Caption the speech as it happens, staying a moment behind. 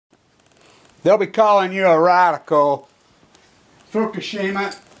They'll be calling you a radical.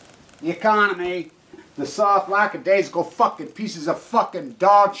 Fukushima, the economy, the soft lackadaisical fucking pieces of fucking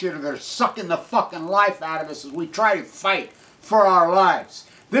dog shit that are sucking the fucking life out of us as we try to fight for our lives.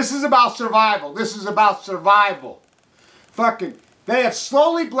 This is about survival. This is about survival. Fucking, they have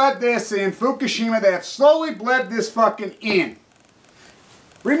slowly bled this in. Fukushima, they have slowly bled this fucking in.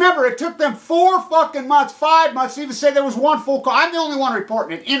 Remember, it took them 4 fucking months, 5 months to even say there was one full call. I'm the only one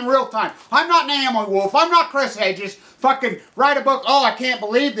reporting it in real time. I'm not Naomi Wolf. I'm not Chris Hedges. Fucking write a book. Oh, I can't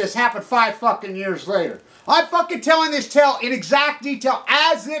believe this happened 5 fucking years later. I'm fucking telling this tale in exact detail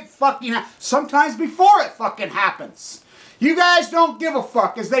as it fucking happens. Sometimes before it fucking happens. You guys don't give a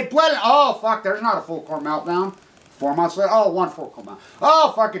fuck as they bled it. Oh, fuck, there's not a full core meltdown. 4 months later. Oh, one full core meltdown.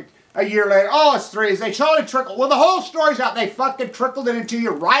 Oh, fucking... a year later, oh, it's 3. They totally trickle. Well, the whole story's out. They fucking trickled it into you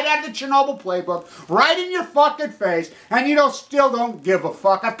right out of the Chernobyl playbook, right in your fucking face, and you still don't give a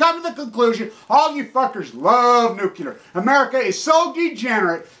fuck. I've come to the conclusion, all you fuckers love nuclear. America is so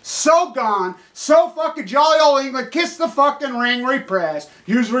degenerate, so gone, so fucking jolly old England, kiss the fucking ring, repress,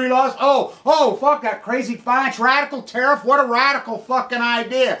 use relaws. Oh, fuck that crazy finance radical tariff. What a radical fucking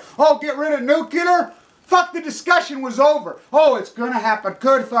idea. Oh, get rid of nuclear? Fuck, the discussion was over. Oh, it's gonna happen.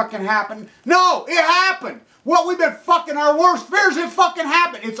 Could fucking happen. No, it happened. What we've been fucking our worst fears, it fucking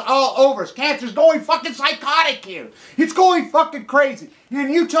happened. It's all over. Cancer's going fucking psychotic here. It's going fucking crazy.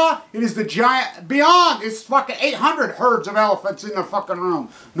 In Utah, it is the giant, beyond, it's fucking 800 herds of elephants in the fucking room.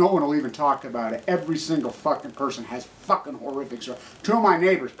 No one will even talk about it. Every single fucking person has fucking horrific stories. 2 of my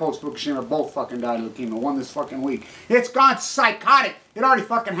neighbors post-Fukushima both fucking died of leukemia. One this fucking week. It's gone psychotic. It already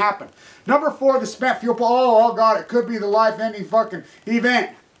fucking happened. Number 4, the spent fuel. Oh God, it could be the life-ending fucking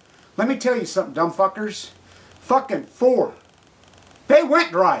event. Let me tell you something, dumb fuckers. Fucking 4. They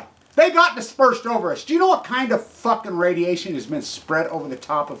went dry. They got dispersed over us. Do you know what kind of fucking radiation has been spread over the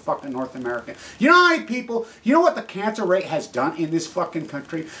top of fucking North America? You know how many people, you know what the cancer rate has done in this fucking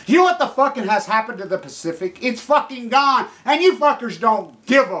country? You know what the fucking has happened to the Pacific? It's fucking gone. And you fuckers don't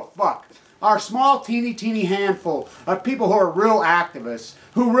give a fuck. Our small, teeny handful of people who are real activists,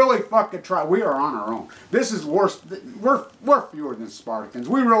 who really fucking try. We are on our own. This is worse. We're fewer than Spartans.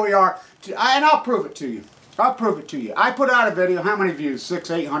 We really are. And I'll prove it to you. I'll prove it to you. I put out a video. How many views?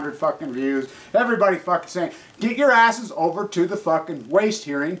 600, 800 fucking views. Everybody fucking saying, get your asses over to the fucking waste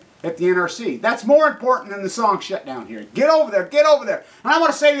hearing at the NRC. That's more important than the song Shutdown hearing. Get over there. Get over there. And I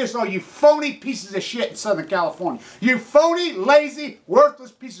want to say this, all you phony pieces of shit in Southern California. You phony, lazy,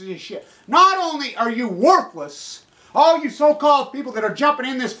 worthless pieces of shit. Not only are you worthless, all you so-called people that are jumping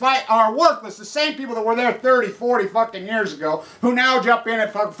in this fight are worthless. The same people that were there 30, 40 fucking years ago who now jump in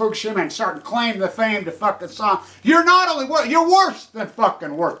at fucking Fukushima and start to claim the fame to fucking song. You're not only worthless, you're worse than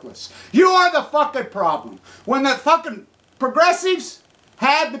fucking worthless. You are the fucking problem. When the fucking progressives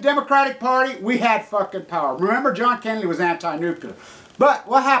had the Democratic Party, we had fucking power. Remember, John Kennedy was anti-nuclear. But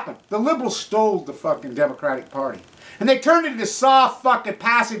what happened? The liberals stole the fucking Democratic Party. And they turned it into soft fucking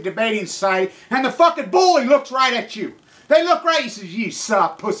passive debating society, and the fucking bully looks right at you. They look right, he says, you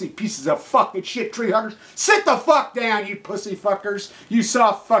soft pussy pieces of fucking shit tree huggers. Sit the fuck down, you pussy fuckers. You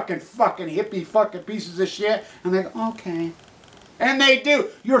soft fucking hippie fucking pieces of shit. And they go, okay. And they do.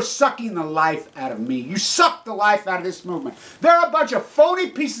 You're sucking the life out of me. You suck the life out of this movement. They're a bunch of phony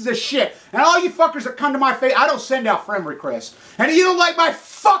pieces of shit. And all you fuckers that come to my face, I don't send out friend requests. And you don't like my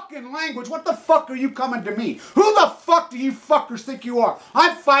fucking language. What the fuck are you coming to me? Who the fuck do you fuckers think you are?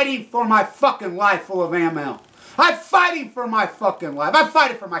 I'm fighting for my fucking life full of ML. I'm fighting for my fucking life. I'm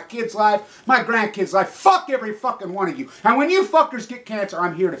fighting for my kids' life, my grandkids' life. Fuck every fucking one of you. And when you fuckers get cancer,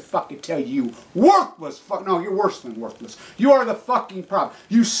 I'm here to fucking tell you, worthless no, you're worse than worthless. You are the fucking problem.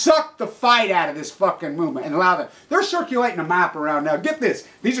 You suck the fight out of this fucking movement and allow them. They're circulating a map around now. Get this.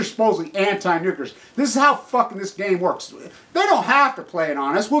 These are supposedly anti-nuclears. This is how fucking this game works. They don't have to play it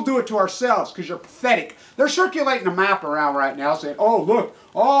on us. We'll do it to ourselves because you're pathetic. They're circulating a map around right now saying, oh, look,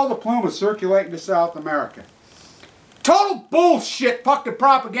 all the plume is circulating to South America. Total bullshit fucking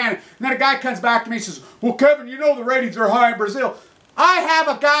propaganda. And then a guy comes back to me and says, well, Kevin, you know the ratings are high in Brazil. I have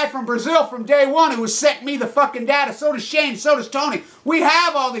a guy from Brazil from day one who has sent me the fucking data. So does Shane, so does Tony. We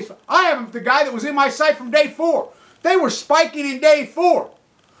have all these. I have the guy that was in my site from day 4. They were spiking in day 4.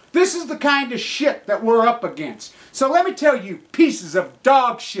 This is the kind of shit that we're up against. So let me tell you, pieces of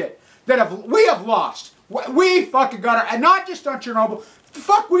dog shit that we have lost. We fucking got our, and not just on Chernobyl.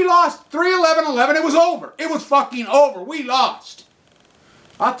 Fuck, we lost 3/11/11. It was over. It was fucking over. We lost.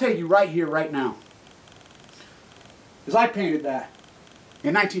 I'll tell you right here, right now. Because I painted that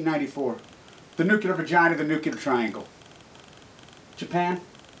in 1994. The nuclear vagina, the nuclear triangle. Japan.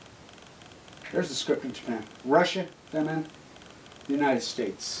 There's the script in Japan. Russia, them in. The United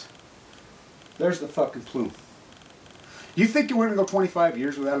States. There's the fucking plume. You think you're going to go 25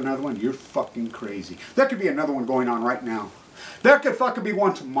 years without another one? You're fucking crazy. There could be another one going on right now. There could fucking be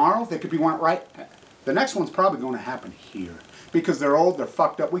one tomorrow. There could be one right... The next one's probably going to happen here. Because they're old, they're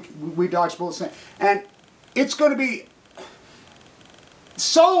fucked up. We dodge bullets. And it's going to be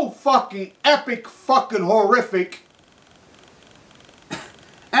so fucking epic, fucking horrific. And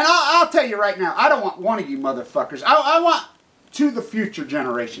I'll tell you right now, I don't want one of you motherfuckers. I want to the future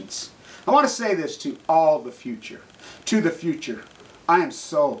generations. I want to say this to all the future. To the future. I am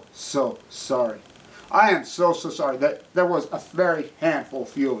so, so sorry. I am so, so sorry that there was a very handful,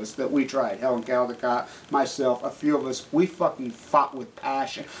 few of us that we tried. Helen Caldecott, myself, a few of us, we fucking fought with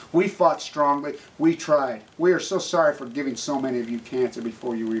passion. We fought strongly. We tried. We are so sorry for giving so many of you cancer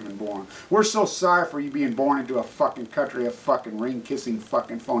before you were even born. We're so sorry for you being born into a fucking country of fucking ring-kissing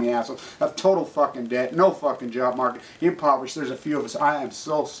fucking phony assholes, of total fucking debt, no fucking job market, impoverished. There's a few of us. I am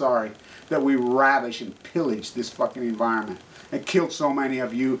so sorry that we ravish and pillage this fucking environment and killed so many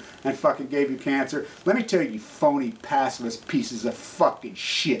of you and fucking gave you cancer. Let me tell you, you phony, pacifist pieces of fucking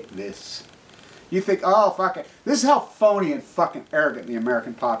shit, this. You think, oh, fuck it. This is how phony and fucking arrogant the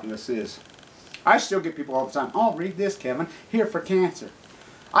American populace is. I still get people all the time, oh, read this, Kevin, here for cancer.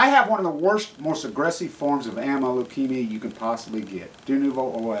 I have one of the worst, most aggressive forms of AML leukemia you can possibly get. De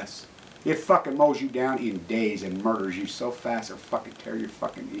novo OS. It fucking mows you down in days and murders you so fast it'll fucking tear your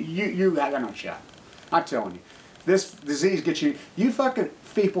fucking... You got no shot. I'm telling you. This disease gets you... You fucking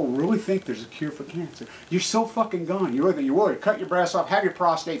people really think there's a cure for cancer. You're so fucking gone. You're willing to cut your breasts off, have your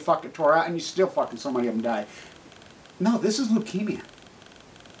prostate fucking tore out, and you still fucking so many of them die. No, this is leukemia.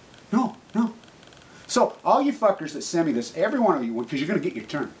 No, no. So, all you fuckers that send me this, every one of you, because you're going to get your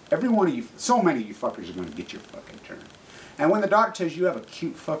turn. Every one of you, so many of you fuckers are going to get your fucking turn. And when the doctor tells you have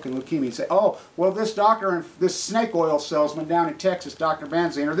acute fucking leukemia, you say, oh, well, this doctor and this snake oil salesman down in Texas, Dr.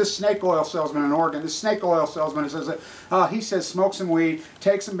 Benzine, or this snake oil salesman in Oregon, this snake oil salesman says that, he says smoke some weed,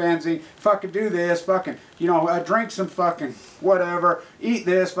 take some benzene, fucking do this, fucking, you know, drink some fucking whatever, eat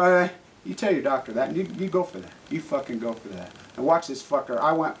this, you tell your doctor that, and you go for that. You fucking go for that. And watch this fucker.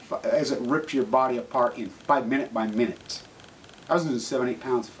 I went, as it rips your body apart by minute. I was losing 7, 8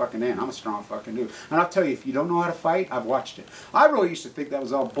 pounds of fucking in. I'm a strong fucking dude. And I'll tell you, if you don't know how to fight, I've watched it. I really used to think that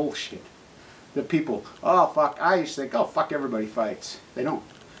was all bullshit. That people, oh fuck, I used to think, oh fuck, everybody fights. They don't.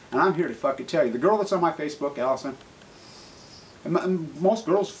 And I'm here to fucking tell you. The girl that's on my Facebook, Allison, and most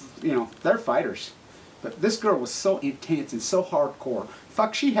girls, you know, they're fighters. But this girl was so intense and so hardcore.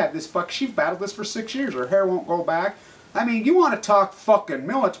 Fuck, she had this, she battled this for 6 years. Her hair won't go back. I mean, you want to talk fucking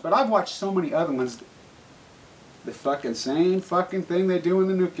millet, but I've watched so many other ones. The fucking same fucking thing they do in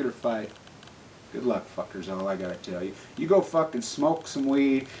the nuclear fight. Good luck, fuckers, all I gotta tell you. You go fucking smoke some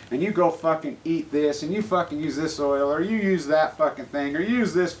weed, and you go fucking eat this, and you fucking use this oil, or you use that fucking thing, or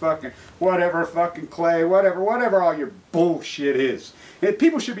use this fucking whatever fucking clay, whatever all your bullshit is. And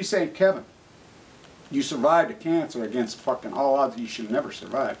people should be saying, Kevin, you survived a cancer against fucking all odds you should have never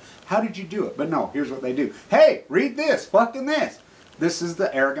survived. How did you do it? But no, here's what they do. Hey, read this, fucking this. This is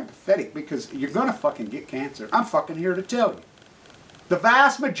the arrogant pathetic, because you're going to fucking get cancer. I'm fucking here to tell you. The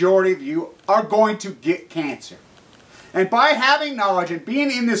vast majority of you are going to get cancer. And by having knowledge and being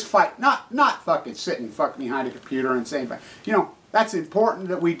in this fight, not fucking sitting fucking behind a computer and saying, you know, that's important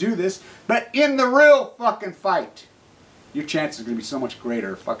that we do this, but in the real fucking fight, your chances are going to be so much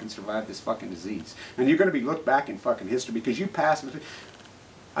greater to fucking survive this fucking disease. And you're going to be looked back in fucking history because you passed.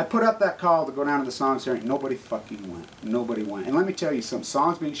 I put up that call to go down to the songs here, and nobody fucking went. Nobody went. And let me tell you, some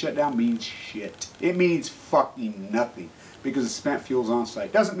songs being shut down means shit. It means fucking nothing because the spent fuel's on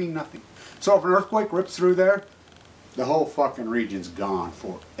site. Doesn't mean nothing. So if an earthquake rips through there, the whole fucking region's gone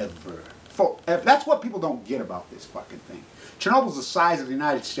forever. Forever. That's what people don't get about this fucking thing. Chernobyl's the size of the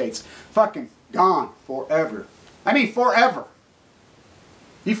United States. Fucking gone forever. I mean forever.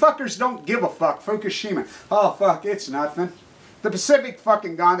 You fuckers don't give a fuck. Fukushima. Oh fuck, it's nothing. The Pacific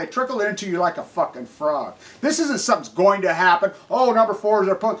fucking gone. They trickle into you like a fucking frog. This isn't something's going to happen. Oh, number 4s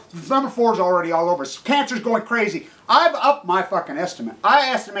are number 4's already all over. Cancer's going crazy. I've upped my fucking estimate. I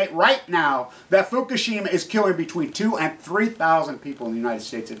estimate right now that Fukushima is killing between 2,000 and 3,000 people in the United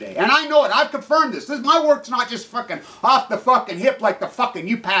States a day. And I know it. I've confirmed this. My work's not just fucking off the fucking hip like the fucking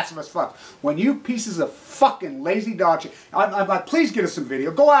you pacifist fuck. When you pieces of fucking lazy dog shit, please get us some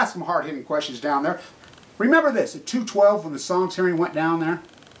video. Go ask some hard-hitting questions down there. Remember this, at 2:12 when the songs hearing went down there?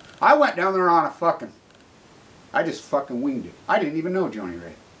 I went down there on a fucking... I just fucking winged it. I didn't even know Joni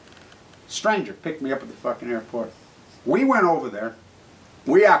Ray. Stranger picked me up at the fucking airport. We went over there.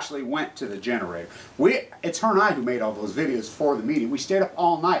 We actually went to the generator. It's her and I who made all those videos for the media. We stayed up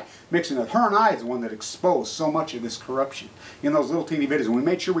all night mixing it. Her and I is the one that exposed so much of this corruption in those little teeny videos. And we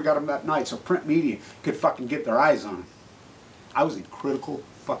made sure we got them that night so print media could fucking get their eyes on them. I was in critical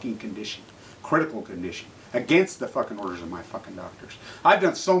fucking condition. Critical condition. Against the fucking orders of my fucking doctors. I've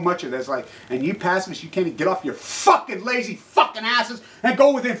done so much of this, like, and you pacifists, you can't even get off your fucking lazy fucking asses and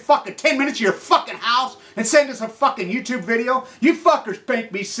go within fucking 10 minutes of your fucking house and send us a fucking YouTube video. You fuckers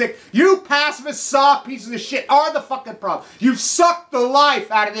make me sick. You pacifist soft pieces of shit are the fucking problem. You've sucked the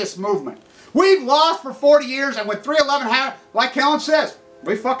life out of this movement. We've lost for 40 years, and when 3/11 happened, like Helen says,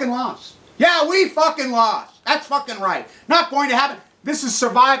 we fucking lost. Yeah, we fucking lost. That's fucking right. Not going to happen. This is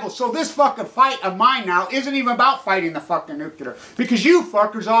survival, so this fucking fight of mine now isn't even about fighting the fucking nuclear. Because you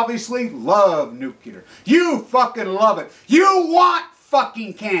fuckers obviously love nuclear. You fucking love it. You want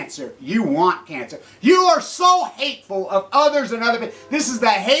fucking cancer. You want cancer. You are so hateful of others and other people. This is the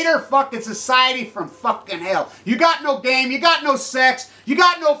hater fucking society from fucking hell. You got no game, you got no sex, you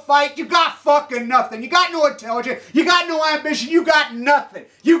got no fight, you got fucking nothing. You got no intelligence, you got no ambition, you got nothing.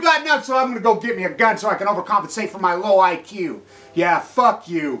 You got nothing, so I'm going to go get me a gun so I can overcompensate for my low IQ. Yeah, fuck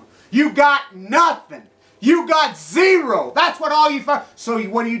you. You got nothing. You got zero. That's what all you fuck. So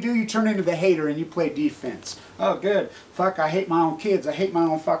what do? You turn into the hater and you play defense. Oh, good. Fuck, I hate my own kids. I hate my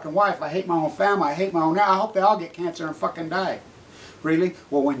own fucking wife. I hate my own family. I hate my own... I hope they all get cancer and fucking die. Really?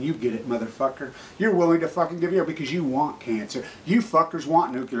 Well, when you get it, motherfucker, you're willing to fucking give it because you want cancer. You fuckers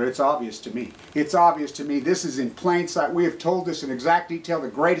want nuclear. It's obvious to me. It's obvious to me. This is in plain sight. We have told this in exact detail, the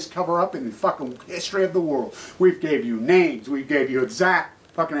greatest cover-up in the fucking history of the world. We've gave you names. We gave you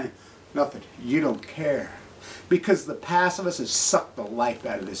exact fucking... Nothing. You don't care. Because the pacifists have sucked the life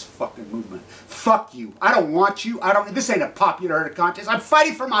out of this fucking movement. Fuck you. I don't want you. This ain't a popular contest. I'm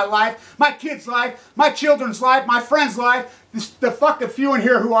fighting for my life, my kid's life, my children's life, my friend's life, the fucking few in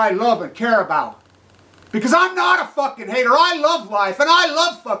here who I love and care about. Because I'm not a fucking hater. I love life and I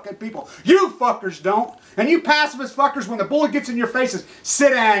love fucking people. You fuckers don't. And you pacifist fuckers, when the bullet gets in your faces,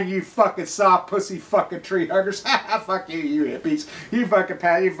 sit down, you fucking soft pussy fucking tree huggers. Fuck you, you hippies. You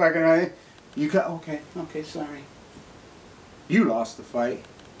fucking you fucking... You got... Okay, sorry. You lost the fight.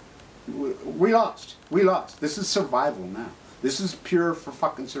 We lost. We lost. This is survival now. This is pure for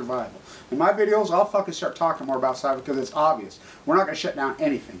fucking survival. In my videos, I'll fucking start talking more about survival because it's obvious. We're not going to shut down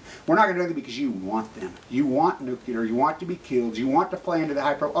anything. We're not going to do anything because you want them. You want nuclear. You want to be killed. You want to play into the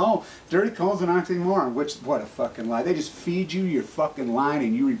hyper... Oh, dirty coals and oxymoron. Which, what a fucking lie. They just feed you your fucking line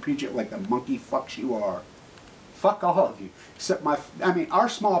and you repeat it like the monkey fucks you are. Fuck all of you. Except our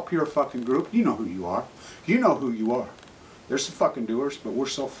small pure fucking group. You know who you are. You know who you are. There's some fucking doers, but we're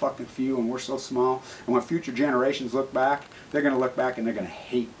so fucking few and we're so small. And when future generations look back, they're going to look back and they're going to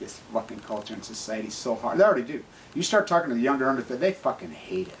hate this fucking culture and society so hard. They already do. You start talking to the younger under 50, they fucking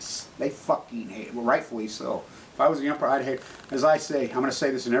hate us. They fucking hate it. Well, rightfully so. If I was a younger, I'd hate... As I say, I'm going to say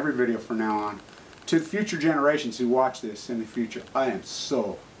this in every video from now on. To future generations who watch this in the future, I am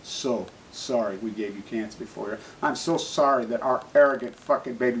so sorry we gave you cancer before you. I'm so sorry that our arrogant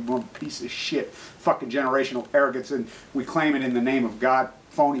fucking baby boom piece of shit, fucking generational arrogance, and we claim it in the name of God,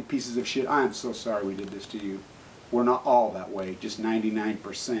 phony pieces of shit. I am so sorry we did this to you. We're not all that way, just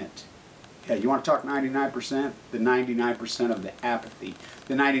 99%. Yeah, you want to talk 99%? The 99% of the apathy.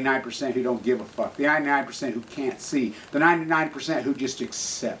 The 99% who don't give a fuck. The 99% who can't see. The 99% who just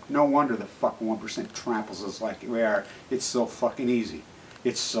accept. No wonder the fucking 1% tramples us like we are. It's so fucking easy.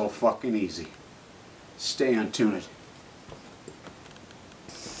 It's so fucking easy. Stay untuned.